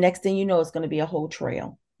 And then next thing you know, it's going to be a whole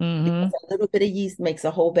trail because Mm-hmm. a little bit of yeast makes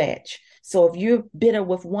a whole batch. So if you're bitter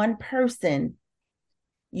with one person,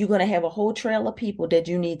 you're going to have a whole trail of people that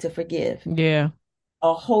you need to forgive, Yeah.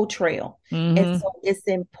 a whole trail. And Mm-hmm. so it's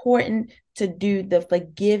important to do the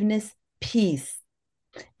forgiveness piece.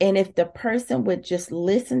 And if the person would just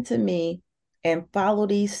listen to me and follow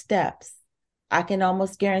these steps, I can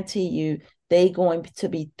almost guarantee you they going to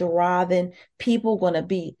be thriving. People going to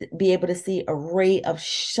be able to see a ray of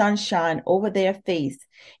sunshine over their face.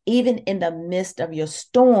 Even in the midst of your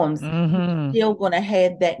storms, you're Mm-hmm. still going to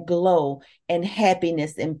have that glow and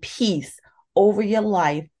happiness and peace over your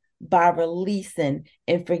life by releasing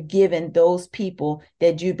and forgiving those people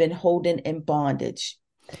that you've been holding in bondage.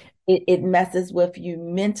 It messes with you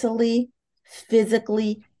mentally,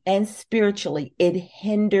 physically, and spiritually. It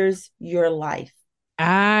hinders your life.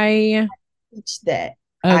 I Teach that.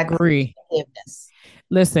 I teach agree. forgiveness.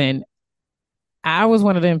 Listen, I was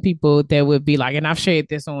one of them people that would be like, and I've shared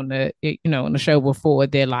this on on the show before.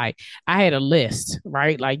 That like I had a list,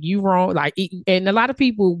 right? Like you wrong, like, and a lot of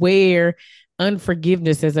people wear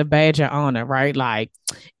unforgiveness as a badge of honor, right? Like,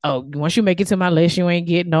 oh, once you make it to my list, you ain't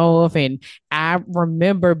getting off. And I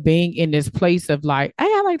remember being in this place of like, I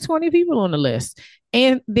got like 20 people on the list,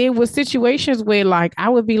 and there was situations where like I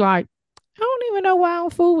would be like, I don't even know why I'm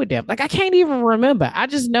fool with them. Like I can't even remember. I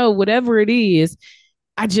just know whatever it is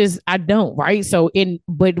I don't, right? So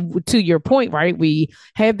but to your point, right? We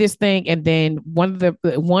have this thing, and then one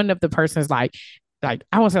of the persons like I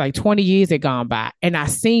want to say like 20 years had gone by, and I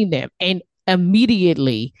seen them, and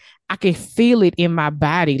immediately I could feel it in my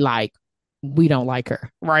body, like we don't like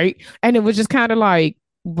her, right? And it was just kind of like,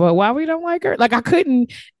 but why we don't like her? Like I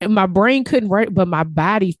couldn't, my brain couldn't write, but my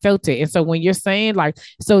body felt it. And so when you're saying like,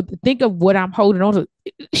 so think of what I'm holding on to.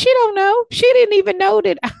 She don't know. She didn't even know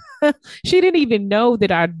that. She didn't even know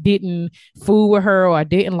that I didn't fool with her or I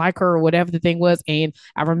didn't like her or whatever the thing was. And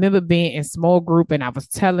I remember being in small group and I was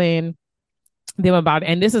telling them about it.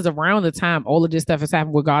 And this is around the time all of this stuff has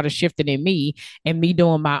happened where God has shifted in me and me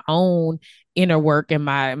doing my own inner work and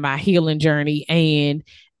my healing journey. And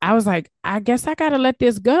I was like, I guess I gotta let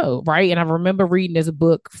this go. Right. And I remember reading this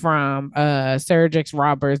book from Sarah Jakes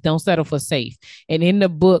Roberts, Don't Settle for Safe. And in the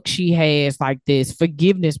book, she has like this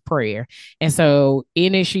forgiveness prayer. And so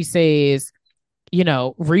in it, she says,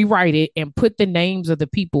 rewrite it and put the names of the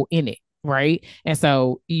people in it. Right. And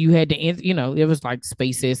so you had to, it was like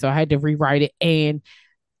spaces. So I had to rewrite it. And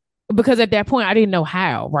because at that point, I didn't know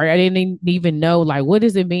how, right? I didn't even know, like, what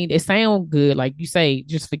does it mean? It sounds good. Like you say,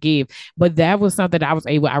 just forgive. But that was something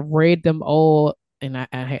I read them all. And I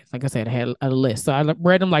had, like I said, I had a list. So I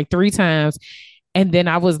read them like 3 times. And then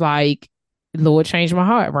I was like, Lord changed my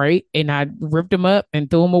heart, right? And I ripped them up and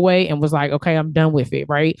threw them away and was like, okay, I'm done with it,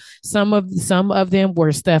 right? Some of them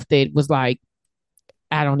were stuff that was like,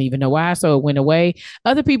 I don't even know why, so it went away.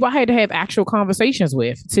 Other people I had to have actual conversations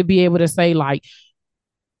with to be able to say like,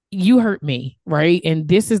 you hurt me, right? And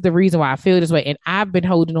this is the reason why I feel this way. And I've been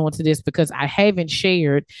holding on to this because I haven't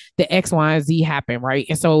shared the X, Y, and Z happen, right?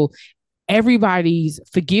 And so everybody's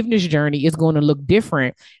forgiveness journey is going to look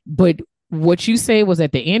different. But what you said was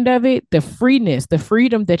at the end of it, the freeness, the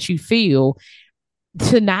freedom that you feel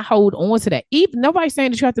to not hold on to that. Even nobody's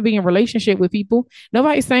saying that you have to be in a relationship with people.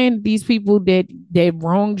 Nobody's saying these people that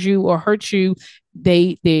wronged you or hurt you,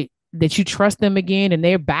 that you trust them again and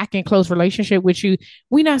they're back in close relationship with you.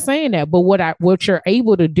 We're not saying that. But what you're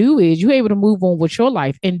able to do is you're able to move on with your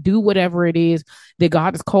life and do whatever it is that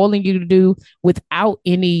God is calling you to do without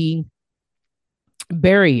any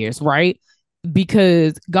barriers, right?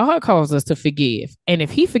 Because God calls us to forgive. And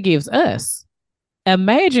if he forgives us,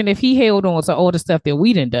 imagine if he held on to all the stuff that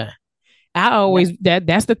we done. I Yeah. always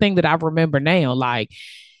that's the thing that I remember now. Like,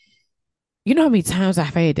 you know how many times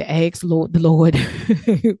I've had to ask the Lord.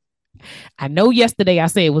 I know yesterday I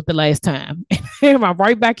said it was the last time. And I'm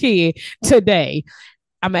right back here today.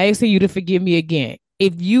 I'm asking you to forgive me again.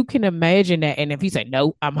 If you can imagine that, and if you say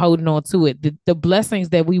no, I'm holding on to it, the blessings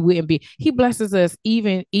that we wouldn't be, he blesses us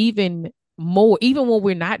even more, even when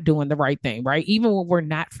we're not doing the right thing, right? Even when we're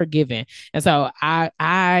not forgiven. And so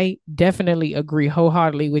I definitely agree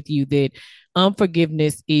wholeheartedly with you that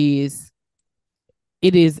unforgiveness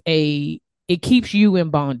it keeps you in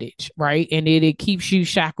bondage, right? And it keeps you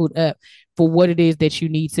shackled up for what it is that you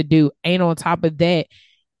need to do. And on top of that,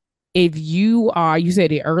 if you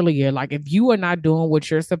said it earlier, like if you are not doing what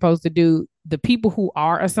you're supposed to do, the people who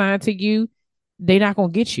are assigned to you, they're not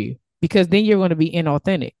going to get you because then you're going to be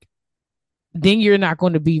inauthentic. Then you're not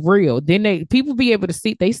going to be real. Then people be able to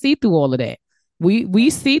see through all of that. We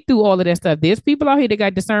see through all of that stuff. There's people out here that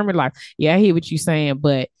got discernment, like, yeah, I hear what you're saying,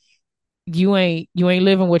 but you ain't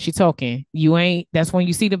living what you're talking. You ain't. That's when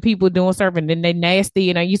you see the people doing serving, then they nasty,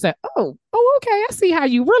 and then you say, oh, okay, I see how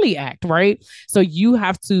you really act, right? So you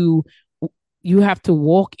have to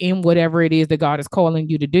walk in whatever it is that God is calling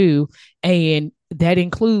you to do, and that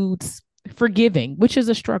includes forgiving, which is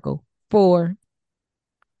a struggle for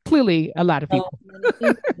clearly a lot of So people. many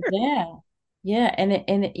people. Yeah. Yeah.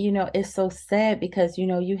 It's so sad because,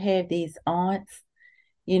 you have these aunts,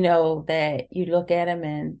 that you look at them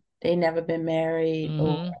and they never been married or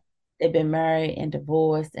Mm-hmm. they've been married and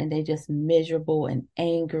divorced and they just miserable and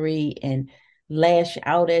angry and lash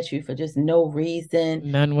out at you for just no reason.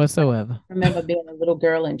 None whatsoever. I remember being a little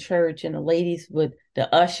girl in church and the ladies with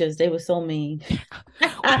the ushers, they were so mean.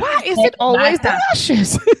 Why is At it my always the time.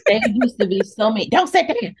 ushers? They used to be so mean. Don't sit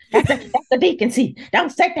there. That's the deacon seat. Don't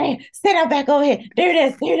sit there. Sit up back over here. Do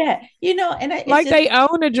this, do that. It's Like just they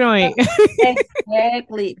own a joint.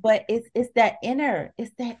 exactly. But it's that inner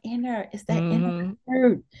Mm-hmm.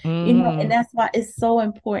 hurt. And Mm-hmm. that's why it's so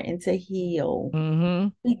important to heal. Mm-hmm.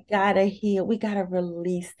 We gotta heal. We gotta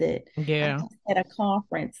release it. I Yeah. just had a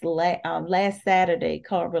conference last Saturday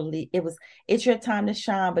called "Release." It's your time to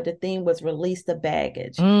shine, but the theme was release the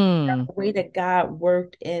baggage. Mm. The way that God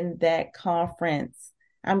worked in that conference.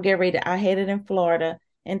 I'm getting ready I had it in Florida,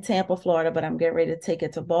 in Tampa, Florida, but I'm getting ready to take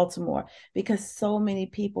it to Baltimore because so many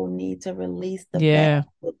people need to release the Yeah.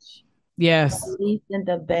 baggage. Yes. Releasing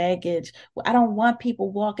the baggage. Well, I don't want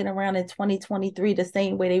people walking around in 2023 the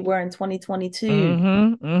same way they were in 2022.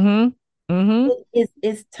 Mm-hmm. Mm-hmm. Mm-hmm.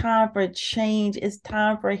 It's time for change. It's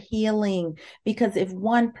time for healing. Because if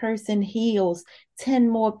one person heals, 10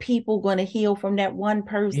 more people going to heal from that one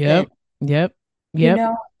person. Yep. Yep. Yep.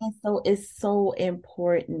 And so it's so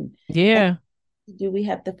important. And Yeah. do we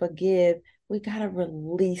have to forgive? We got to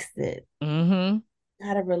release it. Mm-hmm.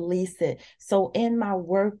 Got to release it. So in my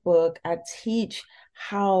workbook, I teach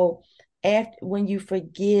how after when you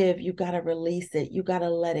forgive, you got to release it. You got to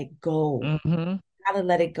let it go. Mm-hmm. Gotta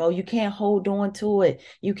let it go. You can't hold on to it.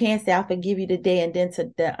 You can't say, I forgive you today, and then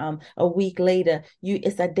a week later,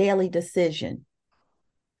 it's a daily decision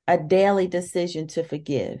to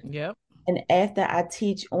forgive. Yep. And after I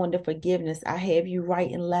teach on the forgiveness, I have you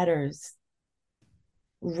writing letters.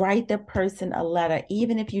 Write the person a letter,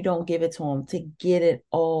 even if you don't give it to them, to get it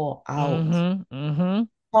all out. Mm-hmm. Mm-hmm.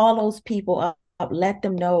 Call those people up, let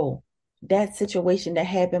them know that situation that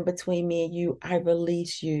happened between me and you, I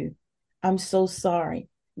release you. I'm so sorry.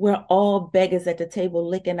 We're all beggars at the table,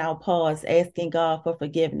 licking our paws, asking God for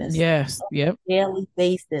forgiveness Yes. on Yep. a daily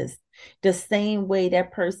basis. The same way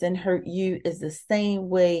that person hurt you is the same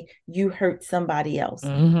way you hurt somebody else.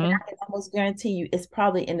 And Mm-hmm. I can almost guarantee you it's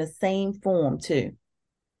probably in the same form too.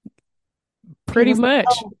 Pretty People say, much.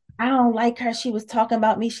 "Oh, I don't like her. She was talking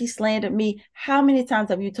about me. She slandered me." How many times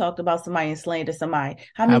have you talked about somebody and slandered somebody?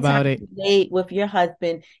 How How many times about have it? you laid with your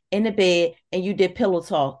husband in the bed and you did pillow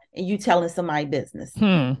talk and you telling somebody business?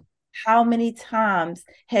 Hmm. How many times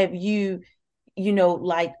have you,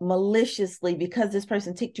 like maliciously, because this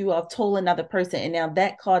person ticked you off, told another person, and now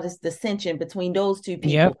that causes dissension between those two Yep.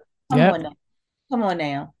 people? Come Yep. on now. Come on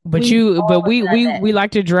now. But We've you, but all we, done we, that. we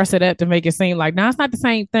like to dress it up to make it seem like, no, it's not the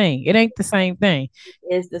same thing. It ain't the same thing.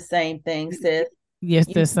 It's the same thing, sis. It's You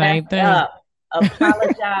the mess same thing. up,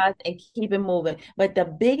 apologize, and keep it moving. But the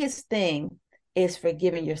biggest thing is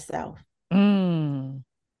forgiving yourself. Mm.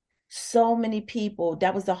 So many people,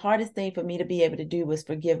 that was the hardest thing for me to be able to do was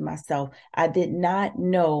forgive myself. I did not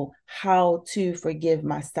know how to forgive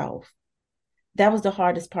myself. That was the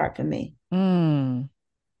hardest part for me. Mm.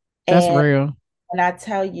 That's And real. when I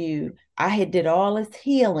tell you, I had did all this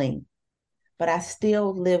healing, but I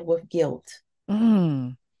still live with guilt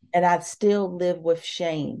Mm. and I still live with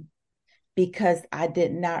shame because I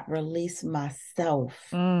did not release myself.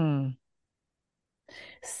 Mm.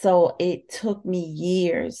 So it took me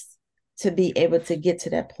years to be able to get to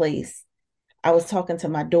that place. I was talking to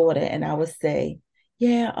my daughter and I would say,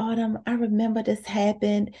 "Yeah, Autumn, I remember this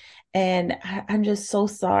happened and I'm just so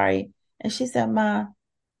sorry." And she said, "Ma,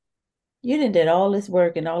 you did all this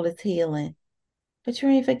work and all this healing, but you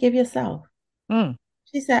ain't forgive yourself." Mm.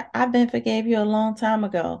 She said, "I've been forgave you a long time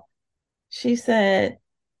ago." She said,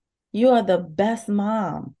 "You are the best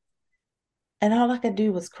mom." And all I could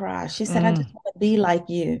do was cry. She said, "I Mm. just want to be like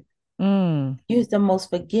you. Mm. You're the most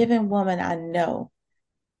forgiving woman I know."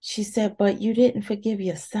 She said, "But you didn't forgive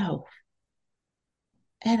yourself."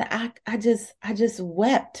 And I just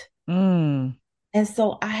wept. Mm. And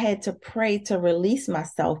so I had to pray to release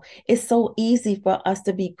myself. It's so easy for us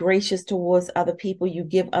to be gracious towards other people. You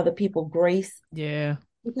give other people grace. Yeah.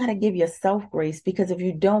 You got to give yourself grace because if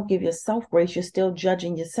you don't give yourself grace, you're still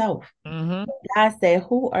judging yourself. Mm-hmm. God said,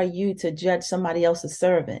 "Who are you to judge somebody else's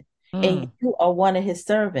servant?" and Mm. you are one of his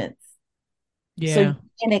servants. So Yeah. you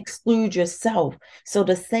can exclude yourself. So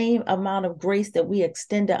the same amount of grace that we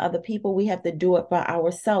extend to other people, we have to do it for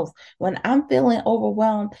ourselves. When I'm feeling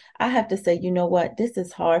overwhelmed, I have to say, you know what? This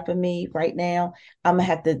is hard for me right now. I'm gonna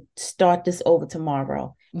have to start this over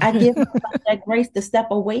tomorrow. I give myself that grace to step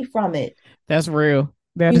away from it. That's real.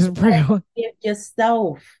 That You is gotta real. forgive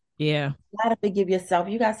yourself. Yeah. You gotta forgive yourself.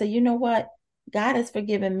 You gotta say, you know what? God has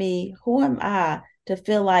forgiven me. Who am I to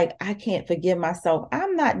feel like I can't forgive myself?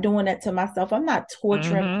 I'm not doing that to myself. I'm not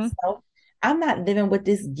torturing Mm-hmm. myself. I'm not living with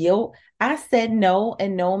this guilt. I said no,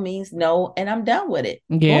 and no means no, and I'm done with it.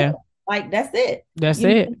 Boom. Yeah. Like that's it. That's You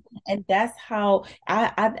know, it. and that's how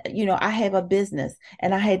I have a business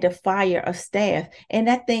and I had to fire a staff, and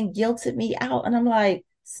that thing guilted me out. And I'm like,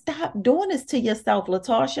 stop doing this to yourself,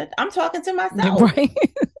 Latarsha. I'm talking to myself. Right.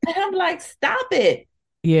 And I'm like, stop it.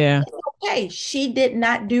 Yeah. It's okay. She did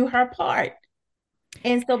not do her part.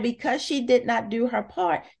 And so because she did not do her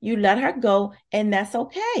part, you let her go, and that's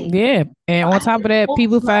okay. Yeah. And on I top had of to that, force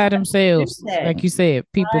people fire myself to do themselves. that. Like you said,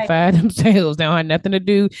 people Right. fire themselves. They don't have nothing to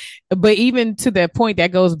do. But even to that point,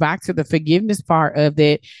 that goes back to the forgiveness part of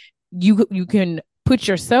that. You can put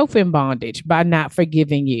yourself in bondage by not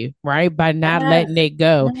forgiving you, right? By not letting Yes. it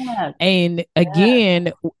go. Yes. And Yes.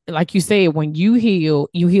 again, like you said, when you heal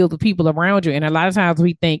the people around you. And a lot of times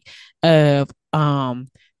we think of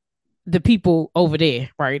the people over there,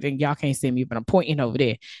 right? And y'all can't see me, but I'm pointing over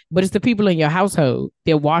there. But it's the people in your household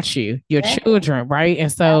that watch you, your Yes. children, right?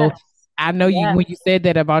 And so Yes. I know you Yes. when you said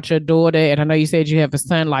that about your daughter, and I know you said you have a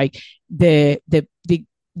son, like the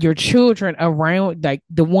your children around, like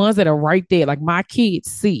the ones that are right there, like my kids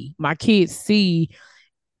see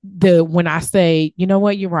the when I say, you know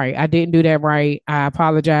what, you're right. I didn't do that right. I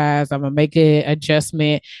apologize. I'm gonna make an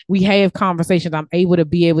adjustment. We have conversations. I'm able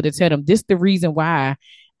to tell them this is the reason why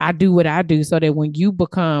I do what I do, so that when you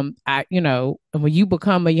become, when you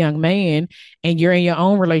become a young man and you're in your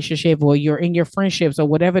own relationship or you're in your friendships or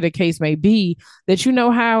whatever the case may be, that you know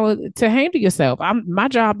how to handle yourself. My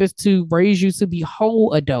job is to raise you to be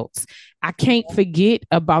whole adults. I can't forget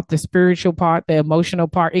about the spiritual part, the emotional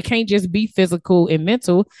part. It can't just be physical and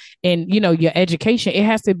mental and your education. It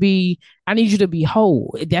has to be, I need you to be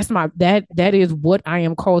whole. That is what I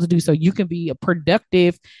am called to do, so you can be a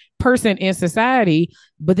productive person in society.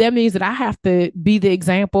 But that means that I have to be the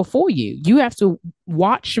example for you. You have to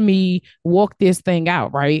watch me walk this thing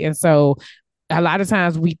out, right? And so a lot of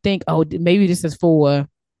times we think, oh, maybe this is for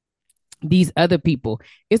these other people.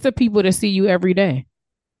 It's the people that see you every day.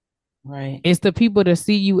 Right. It's the people that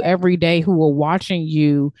see you every day who are watching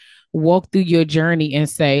you walk through your journey and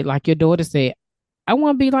say, like your daughter said, I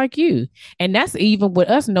want to be like you. And that's even with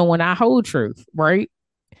us knowing our whole truth, right?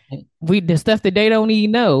 We the stuff that they don't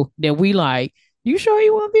even know that we like, you sure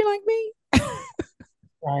you want to be like me?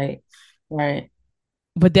 Right. Right.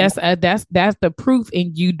 But that's the proof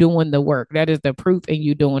in you doing the work. That is the proof in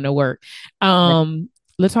you doing the work. Right.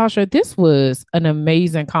 Latasha, this was an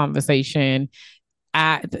amazing conversation.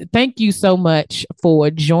 Thank you so much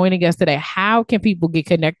for joining us today. How can people get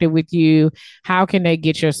connected with you? How can they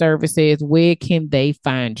get your services? Where can they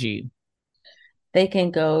find you? They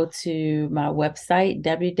can go to my website,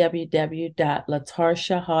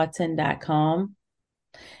 www.latarshahaughton.com.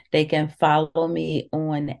 They can follow me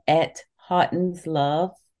on at Haughton's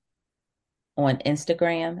Love on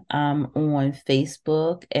Instagram. I'm on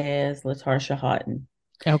Facebook as Latarsha Haughton.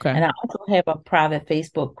 Okay. And I also have a private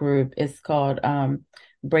Facebook group. It's called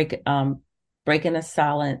Break Breaking the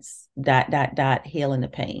Silence healing the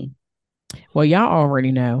pain. Well, y'all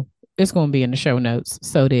already know it's going to be in the show notes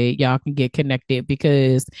so that y'all can get connected,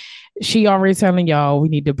 because she already telling y'all we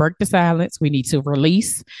need to break the silence. We need to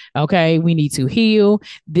release. Okay. We need to heal.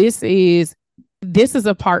 This is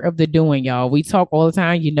a part of the doing, y'all. We talk all the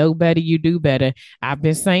time. You know better, you do better. I've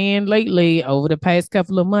been saying lately over the past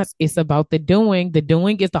couple of months, it's about the doing. The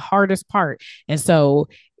doing is the hardest part. And so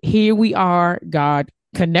here we are. God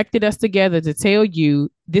connected us together to tell you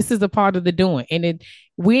this is a part of the doing. And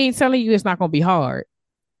we ain't telling you it's not going to be hard,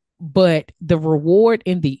 but the reward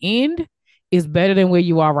in the end is better than where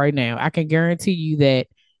you are right now. I can guarantee you that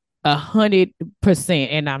 100%.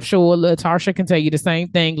 And I'm sure Latarsha can tell you the same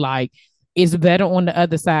thing. Like, it's better on the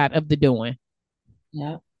other side of the doing.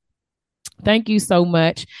 Yeah. Thank you so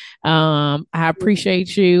much. I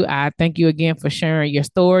appreciate you. I thank you again for sharing your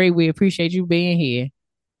story. We appreciate you being here.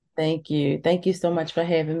 Thank you. Thank you so much for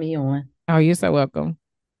having me on. Oh, you're so welcome.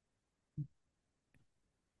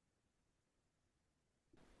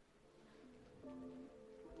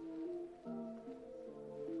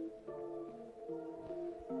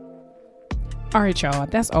 All right, y'all,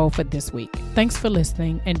 that's all for this week. Thanks for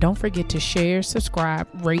listening, and don't forget to share, subscribe,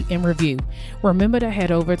 rate, and review. Remember to head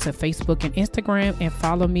over to Facebook and Instagram and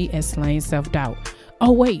follow me at Slaying Self-Doubt.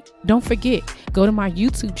 Oh, wait, don't forget, go to my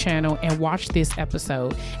YouTube channel and watch this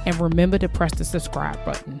episode, and remember to press the subscribe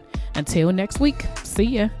button. Until next week, see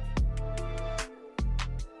ya.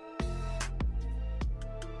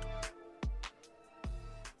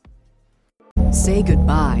 Say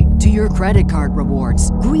goodbye to your credit card rewards.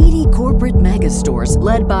 Greedy corporate mega stores,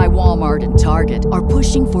 led by Walmart and Target, are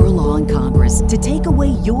pushing for a law in Congress to take away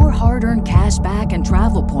your hard-earned cash back and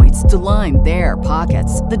travel points to line their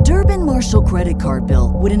pockets. The Durbin-Marshall credit card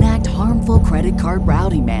bill would enact harmful credit card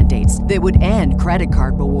routing mandates that would end credit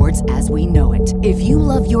card rewards as we know it. If you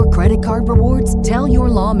love your credit card rewards, tell your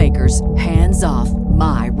lawmakers, hands off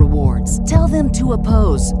my rewards. Tell them to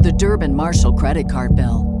oppose the Durbin-Marshall credit card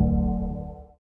bill.